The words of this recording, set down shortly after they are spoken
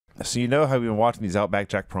So you know how we've been watching these Outback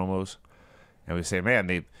Jack promos, and we say, man,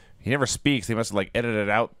 he never speaks. They must have like edited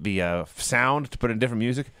out the sound to put in different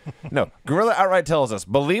music. No, Gorilla outright tells us,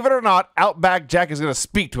 believe it or not, Outback Jack is going to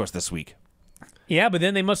speak to us this week. Yeah, but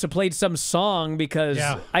then they must have played some song because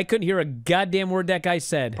I couldn't hear a goddamn word that guy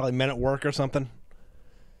said. Probably Men at Work or something.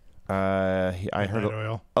 I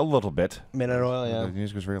heard a little bit. Men at Oil, yeah. The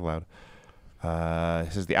music was very loud.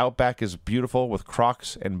 He says, the Outback is beautiful with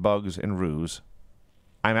crocs and bugs and ruse.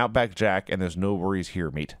 I'm Outback Jack, and there's no worries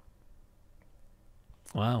here, mate.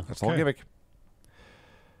 Wow. That's the whole gimmick.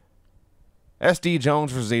 SD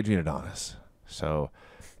Jones versus Adrian Adonis. So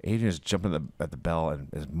Adrian is jumping at the bell and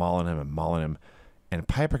is mauling him, and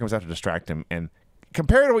Piper comes out to distract him. And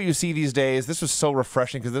compared to what you see these days, this was so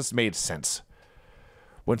refreshing because this made sense.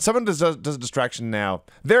 When someone does a distraction now,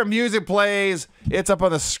 their music plays, it's up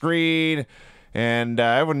on the screen, and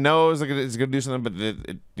everyone knows it's going to do something, but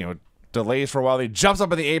it delays for a while. He jumps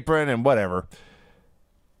up on the apron and whatever.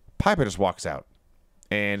 Piper just walks out.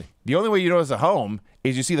 And the only way you notice at home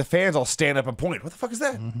is you see the fans all stand up and point. What the fuck is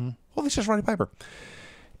that? Well, it's just Roddy Piper.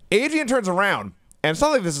 Adrian turns around, and it's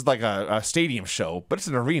not like this is like a stadium show, but it's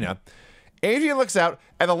an arena. Adrian looks out,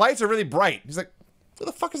 and the lights are really bright. He's like, what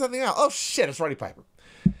the fuck is that thing out? Oh, shit, it's Roddy Piper.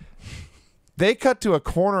 They cut to a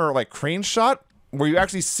corner, like, crane shot where you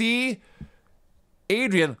actually see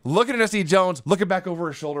Adrian looking at SD Jones, looking back over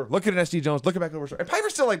his shoulder, looking at SD Jones, looking back over his shoulder. And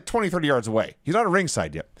Piper's still like 20, 30 yards away. He's not at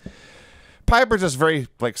ringside yet. Piper's just very,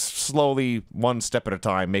 like, slowly, one step at a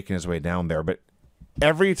time, making his way down there. But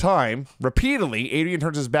every time, repeatedly, Adrian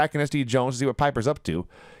turns his back on SD Jones to see what Piper's up to.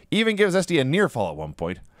 Even gives SD a near fall at one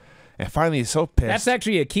point. And finally, he's so pissed. That's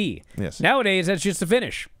actually a key. Yes. Nowadays, that's just the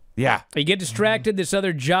finish. Yeah. You get distracted, this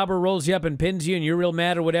other jobber rolls you up and pins you, and you're real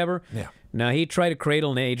mad or whatever. Yeah. Now, he tried to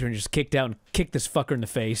cradle an Adrian and just kicked out and kicked this fucker in the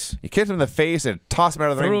face. He kicked him in the face and tossed him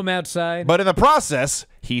out of the ring. Threw him outside. But in the process,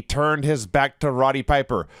 he turned his back to Roddy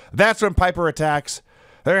Piper. That's when Piper attacks.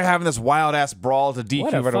 They're having this wild-ass brawl to DQ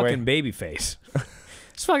what a right away. fucking baby face.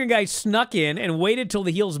 This fucking guy snuck in and waited till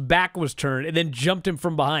the heel's back was turned and then jumped him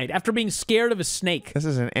from behind after being scared of a snake. This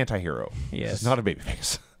is an anti-hero. Yes. This is not a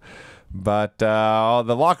babyface. But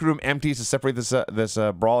the locker room empties to separate this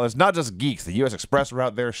brawl. It's not just geeks. The U.S. Express were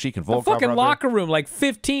out there. Sheik and Volkov The fucking were out locker room, like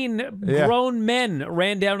 15 grown men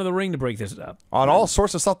ran down to the ring to break this up. On all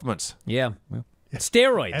sorts of supplements. Yeah.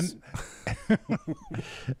 Steroids.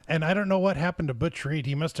 And I don't know what happened to Butch Reed.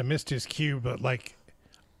 He must have missed his cue, but like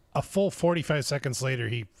a full 45 seconds later,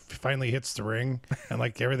 he finally hits the ring, and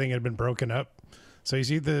like everything had been broken up. So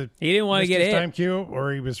he's either he didn't want to get his time cue,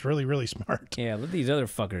 or he was really, really smart. Yeah, let these other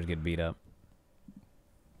fuckers get beat up.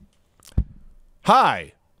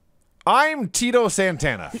 Hi, I'm Tito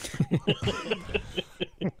Santana.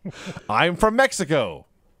 I'm from Mexico,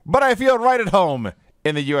 but I feel right at home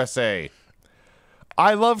in the USA.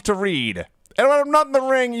 I love to read, and when I'm not in the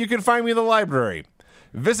ring, you can find me in the library.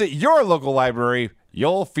 Visit your local library.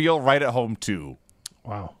 You'll feel right at home, too.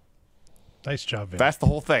 Wow. Nice job, Vinny. That's the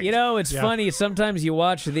whole thing. You know, it's funny. Sometimes you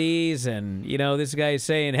watch these, and, you know, this guy's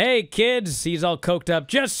saying, hey, kids, he's all coked up,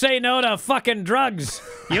 just say no to fucking drugs,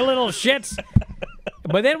 you little shits.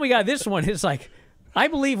 But then we got this one. It's like, I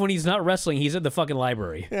believe when he's not wrestling, he's at the fucking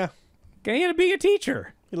library. Yeah. He had to be a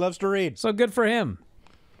teacher. He loves to read. So good for him.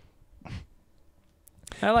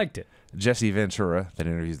 I liked it. Jesse Ventura, that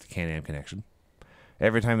interviews the Can-Am Connection.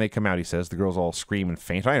 Every time they come out, he says, the girls all scream and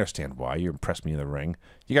faint. I understand why. You impressed me in the ring.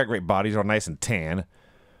 You got great bodies, all nice and tan.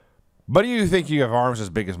 But do you think you have arms as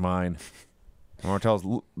big as mine? And Martel's...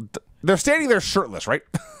 They're standing there shirtless, right?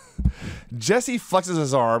 Jesse flexes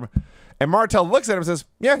his arm, and Martel looks at him and says,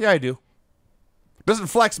 yeah, I do. Doesn't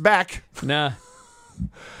flex back. Nah.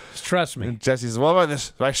 Just trust me. And Jesse says, what about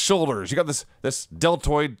this? My shoulders. You got this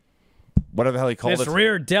deltoid, whatever the hell he called it. This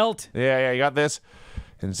rear delt. Yeah, you got this.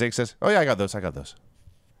 And Zig says, oh, yeah, I got those.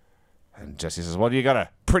 And Jesse says, well, do you got a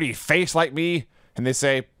pretty face like me? And they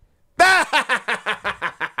say, and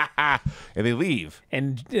they leave.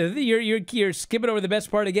 And you're skipping over the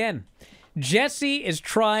best part again. Jesse is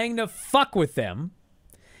trying to fuck with them,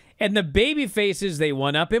 and the baby faces, they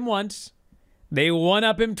one-up him once, they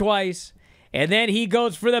one-up him twice, and then he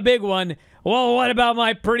goes for the big one. Well, what about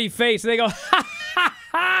my pretty face? And they go, ha, ha,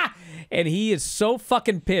 ha. And he is so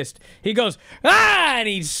fucking pissed. He goes, ah, and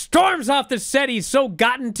he storms off the set. He's so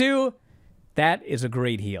gotten to. That is a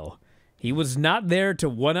great heel. He was not there to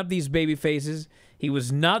one-up these baby faces. He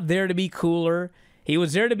was not there to be cooler. He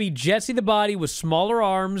was there to be Jesse the Body with smaller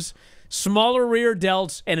arms, smaller rear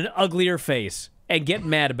delts, and an uglier face, and get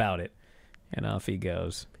mad about it. And off he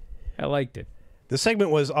goes. I liked it. The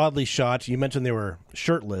segment was oddly shot. You mentioned they were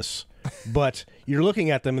shirtless. but you're looking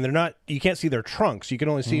at them and they're not. You can't see their trunks. You can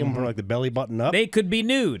only see them from like the belly button up. They could be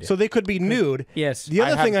nude. So they could be nude. Yes. The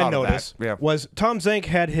other thing I hadn't thought of noticed that. Yeah. was Tom Zank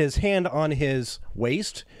had his hand on his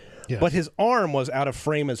waist, Yes. but his arm was out of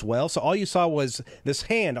frame as well. So all you saw was this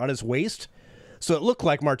hand on his waist. So it looked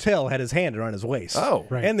like Martel had his hand around his waist. Oh.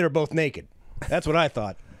 Right. And they're both naked. That's what I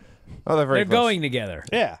thought. Oh, they're very They're close. going together.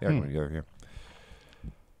 Yeah. Yeah, going together, yeah.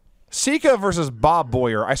 Sika versus Bob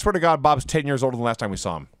Boyer. I swear to God, Bob's 10 years older than the last time we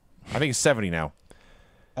saw him. I think he's 70 now.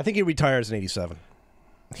 I think he retires in 87.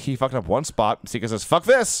 He fucked up one spot. Sika says, fuck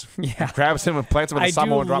this. Yeah. Grabs him and plants him in a I do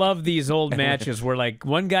Samoan drop. love these old matches where like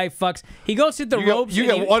one guy fucks. He goes to hit the ropes. You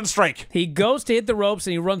and get one strike. He goes to hit the ropes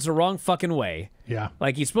and he runs the wrong fucking way. Yeah.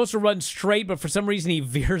 Like he's supposed to run straight, but for some reason he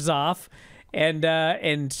veers off,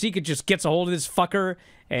 and Sika just gets a hold of this fucker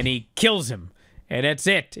and he kills him, and that's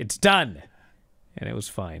it. It's done, and it was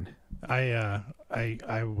fine. I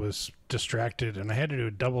was distracted and I had to do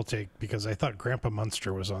a double take because I thought Grandpa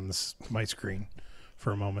Munster was on my screen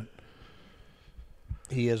for a moment.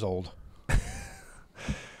 He is old.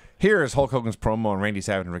 Here is Hulk Hogan's promo on Randy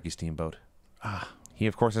Savage and Ricky Steamboat. He,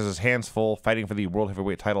 of course, has his hands full fighting for the World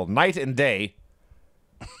Heavyweight title night and day.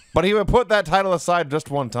 But he would put that title aside just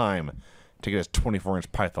one time to get his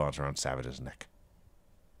 24-inch pythons around Savage's neck.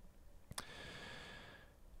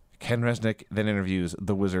 Ken Resnick then interviews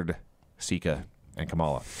the Wizard, Sika, and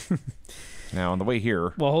Kamala. Now, on the way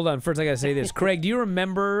here... Well, hold on. First, I got to say this. Craig, do you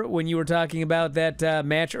remember when you were talking about that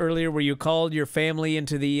match earlier where you called your family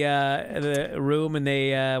into the room and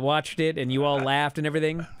they watched it and you all laughed and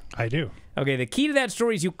everything? I do. Okay, the key to that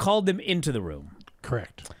story is you called them into the room.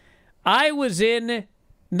 Correct. I was in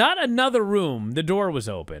not another room. The door was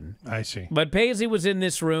open. I see. But Paisley was in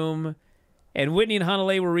this room, and Whitney and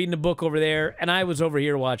Hanalei were reading a book over there, and I was over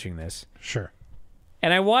here watching this. Sure.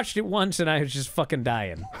 And I watched it once, and I was just fucking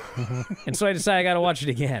dying. And so I decided I got to watch it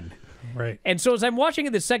again. Right. And so as I'm watching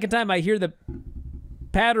it the second time, I hear the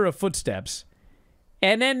patter of footsteps.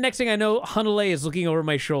 And then next thing I know, Hanalei is looking over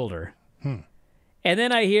my shoulder. And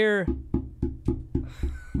then I hear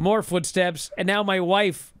more footsteps, and now my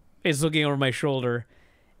wife is looking over my shoulder.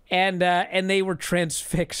 And they were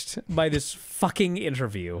transfixed by this fucking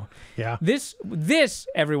interview. Yeah. This,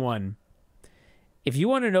 everyone, if you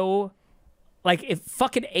want to know, like, if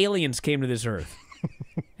fucking aliens came to this earth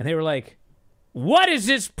and they were like, what is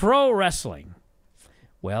this pro wrestling?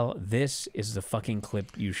 Well, this is the fucking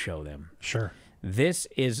clip you show them. Sure.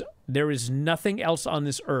 There is nothing else on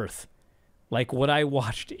this earth like what I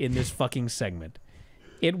watched in this fucking segment.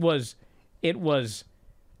 It was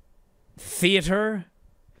theater.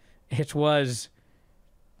 It was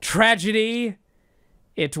tragedy.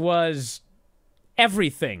 It was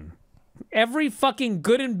everything. Every fucking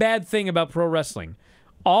good and bad thing about pro wrestling.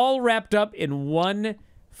 All wrapped up in one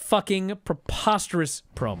fucking preposterous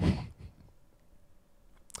promo.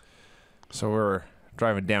 So we're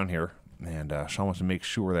driving down here, and Shawn wants to make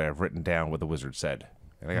sure that I've written down what the Wizard said.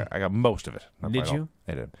 And I got most of it. Not Did quite all. you?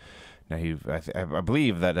 I did. Now, I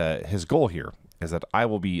believe that his goal here is that I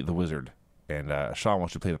will be the Wizard, and Shawn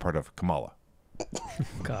wants to play the part of Kamala.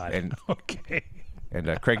 God. And Okay.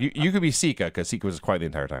 and Craig, you could be Sika, because Sika was quiet the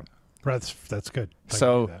entire time. That's good. I can do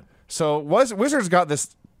So that. Wizard's got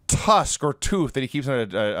this tusk or tooth that he keeps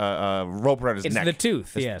on a rope around his It's neck. the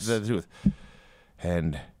tooth, It's yes. the tooth.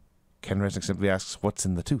 And Ken Resnick simply asks, "What's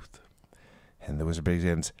in the tooth?" And the Wizard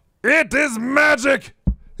begins, "It is magic!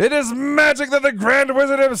 It is magic that the Grand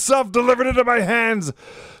Wizard himself delivered into my hands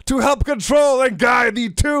to help control and guide the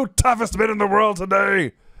two toughest men in the world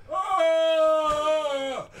today.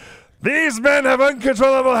 These men have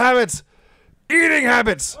uncontrollable habits, eating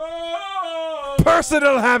habits,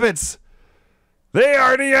 personal habits. They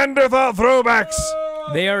are Neanderthal throwbacks."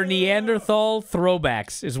 They are Neanderthal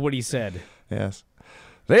throwbacks, is what he said. Yes.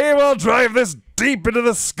 "They will drive this deep into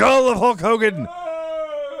the skull of Hulk Hogan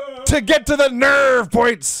to get to the nerve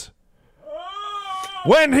points.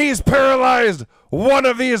 When he's paralyzed, one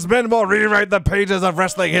of these men will rewrite the pages of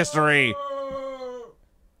wrestling history."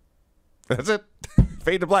 That's it.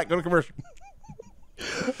 Fade to black. Go to commercial.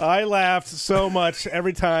 I laughed so much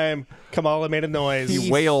every time Kamala made a noise. He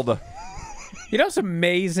wailed. You know what's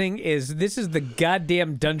amazing is this is the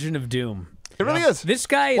goddamn Dungeon of Doom. It really is. This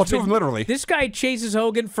guy Well, has two of them literally. This guy chases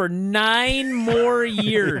Hogan for 9 more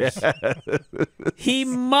years. He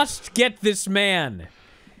must get this man.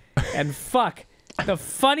 And fuck, the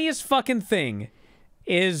funniest fucking thing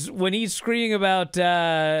is when he's screaming about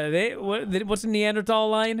what's the Neanderthal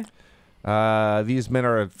line? These men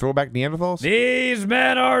are throwback Neanderthals? These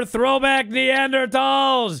men are throwback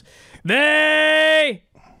Neanderthals. They.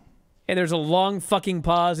 And there's a long fucking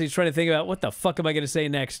pause. He's trying to think about what the fuck am I going to say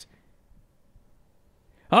next.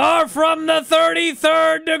 are from the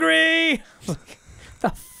 33rd degree. The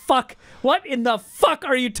fuck? What in the fuck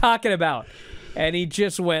are you talking about? And he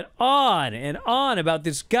just went on and on about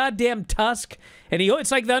this goddamn tusk. And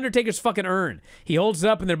it's like the Undertaker's fucking urn. He holds it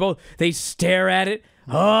up and they stare at it.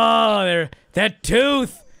 Oh, that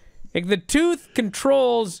tooth. Like, the tooth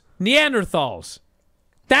controls Neanderthals.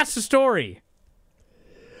 That's the story.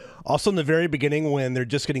 Also, in the very beginning, when they're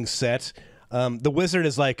just getting set, the wizard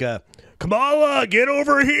is like, Kamala, get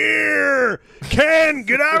over here! Ken,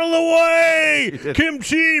 get out of the way!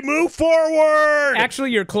 Kimchi, move forward!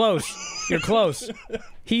 Actually, you're close. You're close.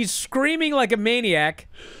 He's screaming like a maniac,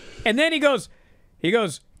 and then he goes,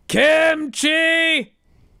 Kimchi!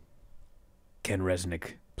 Ken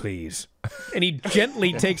Resnick, please. And he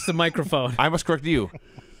gently takes the microphone. I must correct you.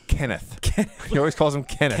 Kenneth. He always calls him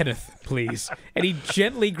Kenneth. Kenneth, please. And he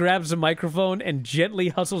gently grabs the microphone and gently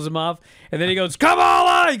hustles him off. And then he goes,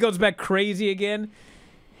 Kamala! He goes back crazy again.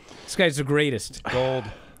 This guy's the greatest. Gold.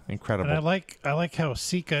 Incredible. And I like how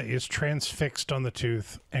Sika is transfixed on the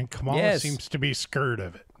tooth, and Kamala seems to be scared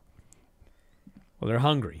of it. Well, they're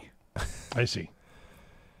hungry. I see.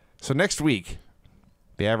 So next week,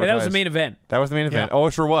 the And that was the main event. That was the main event. Yeah. Oh,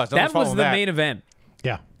 it sure was. That was the main event.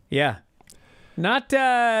 Yeah. Yeah. Not,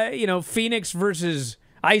 Phoenix versus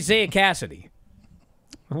Isaiah Cassidy.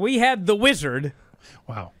 We had the Wizard,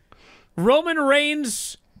 Wow. Roman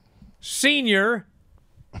Reigns Sr.,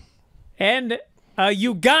 and a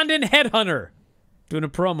Ugandan headhunter doing a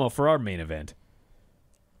promo for our main event.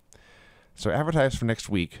 So advertised for next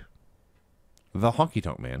week, the Honky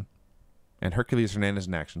Tonk Man and Hercules Hernandez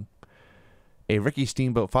in action, a Ricky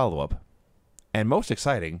Steamboat follow-up, and most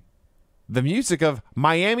exciting, the music of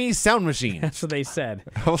Miami's Sound Machine. That's what they said.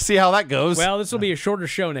 We'll see how that goes. Well, this will be a shorter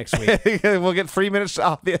show next week. We'll get 3 minutes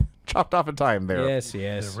chopped off in time there. Yes, The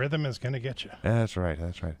yes. rhythm is going to get you. That's right.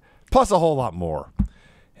 That's right. Plus a whole lot more.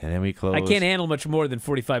 And then we close. I can't handle much more than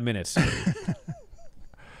 45 minutes.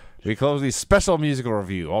 We close the special musical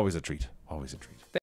review. Always a treat. Always a treat.